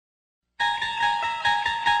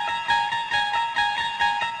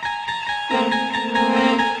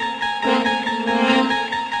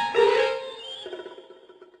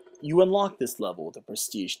You unlock this level with a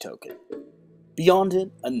prestige token. Beyond it,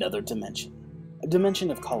 another dimension. A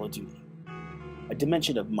dimension of Call of Duty. A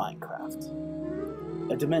dimension of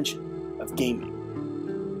Minecraft. A dimension of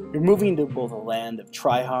gaming. You're moving into both a land of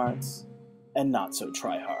tryhards and not so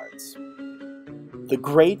tryhards. The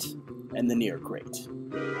great and the near great.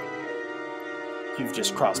 You've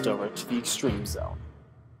just crossed over to the extreme zone.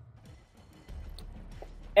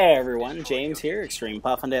 Hey everyone, James here,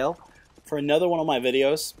 XtremePufindail, for another one of my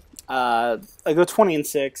videos. I go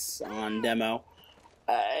 20-6 on demo.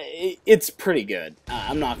 It's pretty good.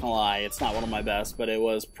 I'm not gonna lie, it's not one of my best, but it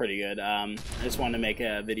was pretty good. I just wanted to make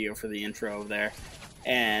a video for the intro there,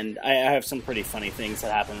 and I have some pretty funny things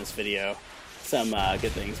that happen in this video, some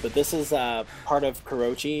good things. But this is part of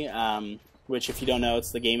Kurochi, which, if you don't know,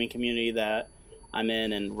 it's the gaming community that I'm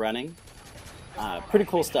in and running. Pretty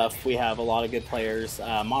cool stuff. We have a lot of good players.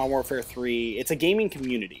 Modern Warfare 3, it's a gaming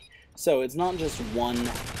community. So it's not just one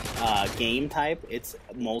game type, it's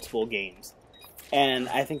multiple games. And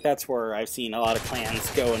I think that's where I've seen a lot of clans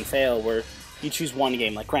go and fail, where you choose one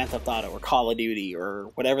game, like Grand Theft Auto or Call of Duty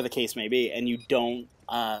or whatever the case may be, and you don't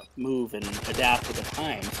move and adapt with the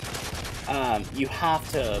times. You have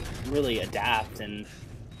to really adapt and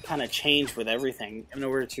kind of change with everything in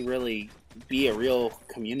order to really be a real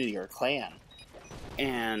community or clan.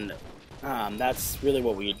 And that's really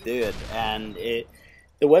what we did. And the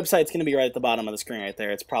website's going to be right at the bottom of the screen right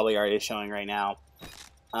there. It's probably already showing right now.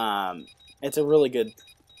 It's a really good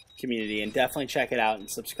community, and definitely check it out and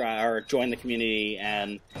subscribe or join the community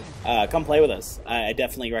and come play with us. I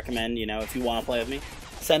definitely recommend, if you want to play with me,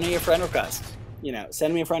 send me a friend request.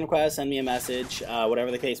 Send me a friend request, send me a message, whatever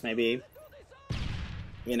the case may be.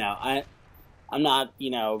 I'm not,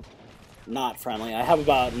 not friendly. I have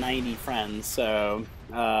about 90 friends, so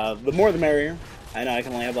the more the merrier. I know I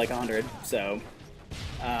can only have like 100, so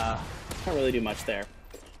can't really do much there.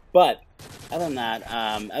 But other than that,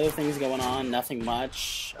 other things going on, nothing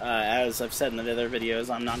much. As I've said in the other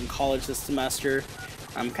videos, I'm not in college this semester.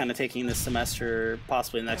 I'm kind of taking this semester,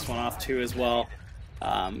 possibly the next one off too as well.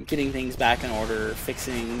 Getting things back in order,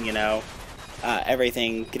 fixing,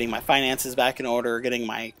 everything, getting my finances back in order, getting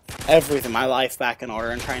my life back in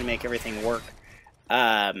order, and trying to make everything work.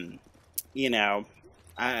 I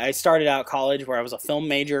started out college where I was a film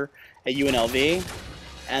major at UNLV.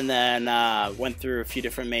 And then went through a few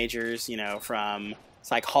different majors, from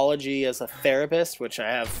psychology as a therapist, which I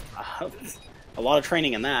have a lot of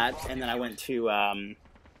training in that. And then I went to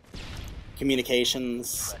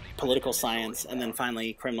communications, political science, and then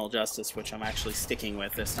finally criminal justice, which I'm actually sticking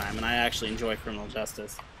with this time. And I actually enjoy criminal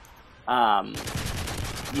justice.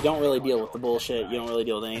 You don't really deal with the bullshit. You don't really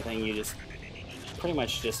deal with anything. You just pretty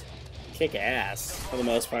much just kick ass for the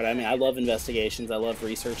most part. I mean, I love investigations. I love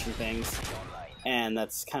researching things. And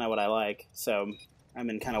that's kind of what I like, so I've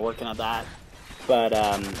been kind of working on that. But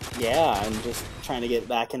yeah, I'm just trying to get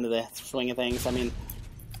back into the swing of things. I mean,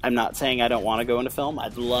 I'm not saying I don't want to go into film.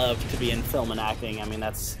 I'd love to be in film and acting. I mean,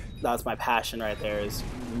 that's my passion right there, is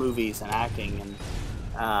movies and acting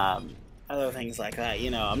and other things like that.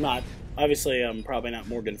 I'm probably not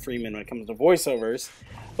Morgan Freeman when it comes to voiceovers,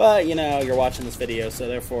 but you're watching this video, so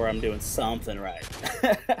therefore I'm doing something right.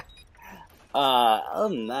 Other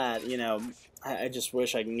than that, I just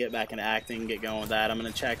wish I can get back into acting, get going with that. I'm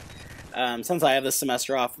going to check, since I have this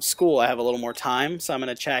semester off of school, I have a little more time, so I'm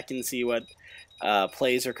going to check and see what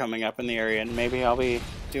plays are coming up in the area, and maybe I'll be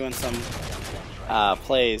doing some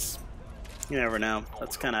plays. You never know.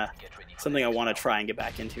 That's kind of something I want to try and get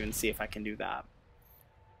back into and see if I can do that.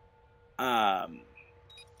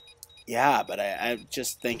 Yeah, but I'm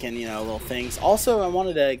just thinking, little things. Also, I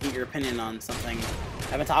wanted to get your opinion on something.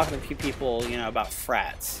 I've been talking to a few people, about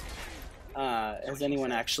frats. Has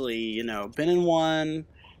anyone actually, been in one?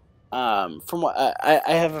 From what I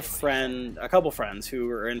have a couple friends who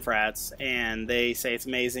are in frats, and they say it's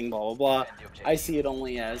amazing, blah blah blah. I see it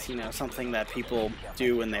only as something that people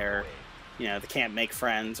do when they're, they can't make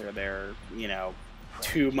friends, or they're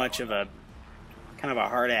too much of a kind of a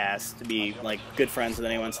hard ass to be like good friends with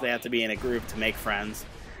anyone, so they have to be in a group to make friends.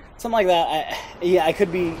 Something like that. I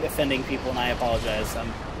could be offending people, and I apologize.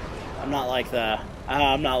 I'm not like that.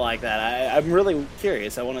 I'm really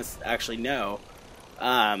curious. I want to actually know,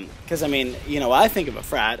 because I mean, I think of a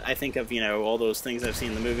frat. I think of all those things I've seen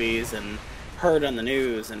in the movies and heard on the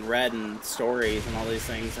news and read in stories and all these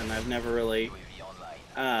things, and I've never really,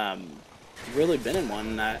 really been in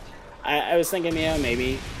one. I was thinking,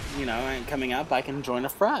 maybe, coming up, I can join a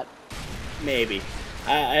frat. Maybe.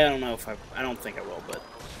 I don't know if I don't think I will, but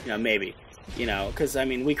maybe. You know, because, I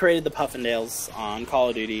mean, we created the Puffindales on Call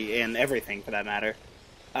of Duty and everything, for that matter.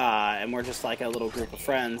 And we're just like a little group of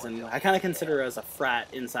friends, and I kind of consider us a frat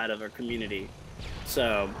inside of our community.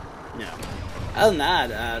 So, you know. Other than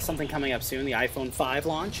that, something coming up soon, the iPhone 5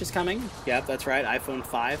 launch is coming. Yep, that's right, iPhone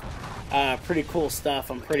 5. Pretty cool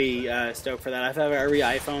stuff. I'm pretty stoked for that. I've had every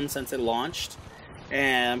iPhone since it launched,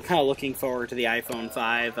 and I'm kind of looking forward to the iPhone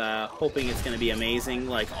 5, hoping it's going to be amazing,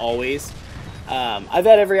 like always. I've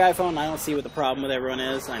had every iPhone. I don't see what the problem with everyone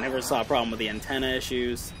is. I never saw a problem with the antenna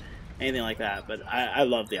issues, anything like that. But I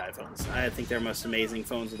love the iPhones. I think they're the most amazing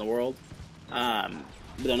phones in the world. But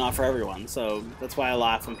they're not for everyone. So that's why I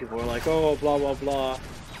laugh when people are like, oh, blah, blah, blah.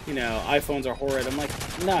 You know, iPhones are horrid. I'm like,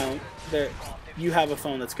 no, you have a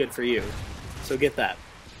phone that's good for you. So get that.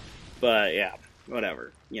 But yeah,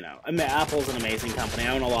 whatever. You know, I mean, Apple's an amazing company.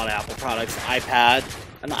 I own a lot of Apple products. iPad,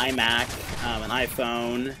 an iMac, an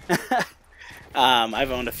iPhone.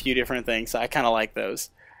 I've owned a few different things, so I kind of like those.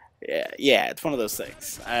 Yeah, it's one of those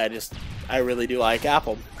things. I really do like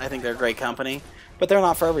Apple. I think they're a great company, but they're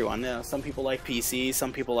not for everyone. You know, some people like PCs,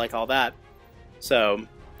 some people like all that. So,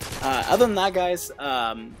 other than that, guys,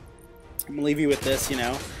 I'm going to leave you with this, you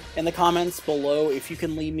know. In the comments below, if you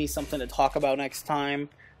can leave me something to talk about next time,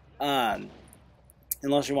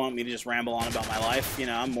 unless you want me to just ramble on about my life, you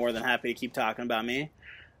know, I'm more than happy to keep talking about me.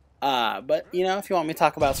 But, you know, if you want me to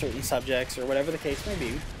talk about certain subjects or whatever the case may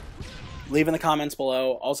be, leave in the comments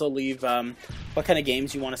below. Also leave what kind of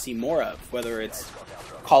games you want to see more of, whether it's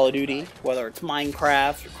Call of Duty, whether it's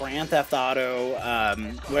Minecraft, Grand Theft Auto,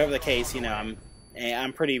 whatever the case, you know,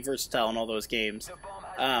 I'm pretty versatile in all those games.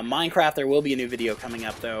 Minecraft, there will be a new video coming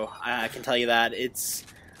up, though. I can tell you that.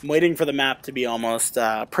 I'm waiting for the map to be almost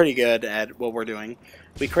pretty good at what we're doing.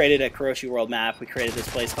 We created a Kuroshi World map. We created this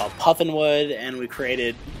place called Puffinwood, and we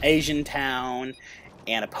created Asian Town,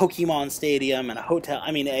 and a Pokemon Stadium, and a hotel.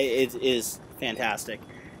 I mean, it is fantastic.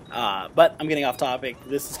 But I'm getting off topic.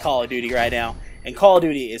 This is Call of Duty right now, and Call of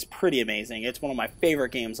Duty is pretty amazing. It's one of my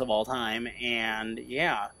favorite games of all time, and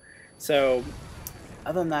yeah. So,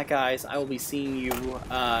 other than that, guys, I will be seeing you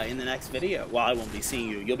in the next video. Well, I won't be seeing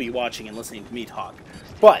you. You'll be watching and listening to me talk.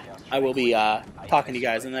 But I will be talking to you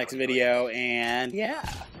guys in the next video, and yeah.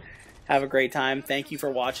 Have a great time. Thank you for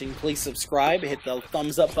watching. Please subscribe. Hit the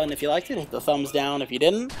thumbs up button if you liked it. Hit the thumbs down if you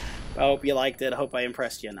didn't. I hope you liked it. I hope I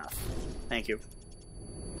impressed you enough. Thank you.